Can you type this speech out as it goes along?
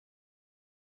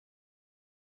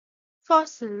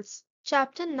Fossils,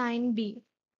 Chapter 9b.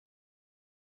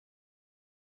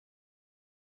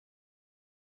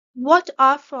 What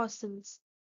are fossils?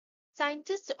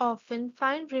 Scientists often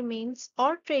find remains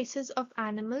or traces of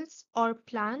animals or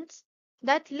plants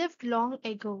that lived long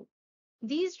ago.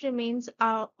 These remains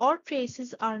or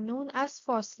traces are known as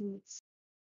fossils.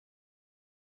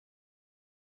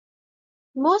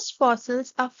 Most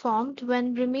fossils are formed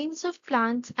when remains of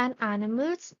plants and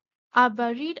animals are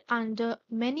buried under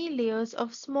many layers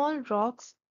of small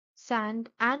rocks,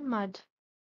 sand, and mud.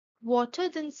 Water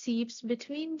then seeps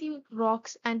between the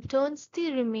rocks and turns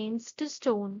the remains to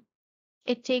stone.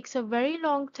 It takes a very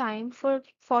long time for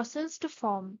fossils to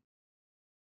form.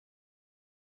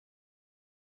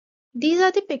 These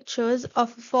are the pictures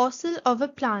of a fossil of a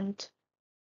plant.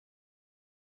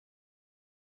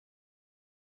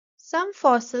 Some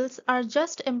fossils are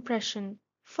just impression.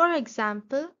 For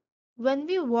example, when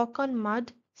we walk on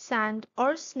mud, sand,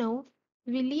 or snow,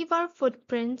 we leave our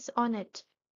footprints on it.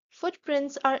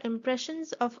 Footprints are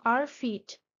impressions of our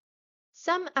feet.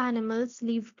 Some animals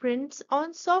leave prints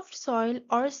on soft soil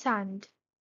or sand.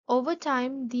 Over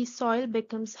time, the soil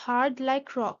becomes hard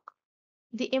like rock.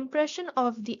 The impression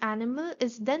of the animal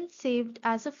is then saved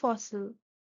as a fossil.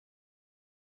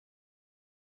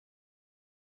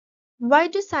 Why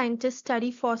do scientists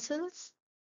study fossils?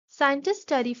 Scientists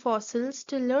study fossils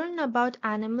to learn about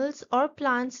animals or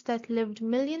plants that lived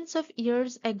millions of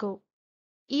years ago.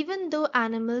 Even though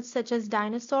animals such as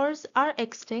dinosaurs are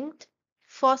extinct,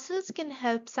 fossils can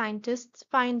help scientists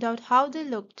find out how they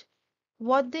looked,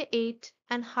 what they ate,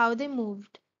 and how they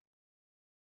moved.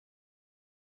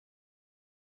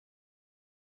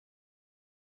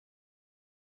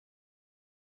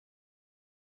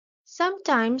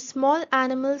 Sometimes small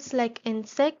animals like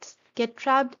insects get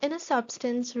trapped in a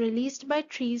substance released by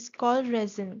trees called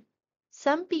resin.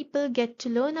 Some people get to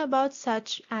learn about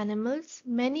such animals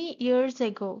many years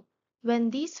ago when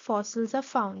these fossils are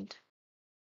found.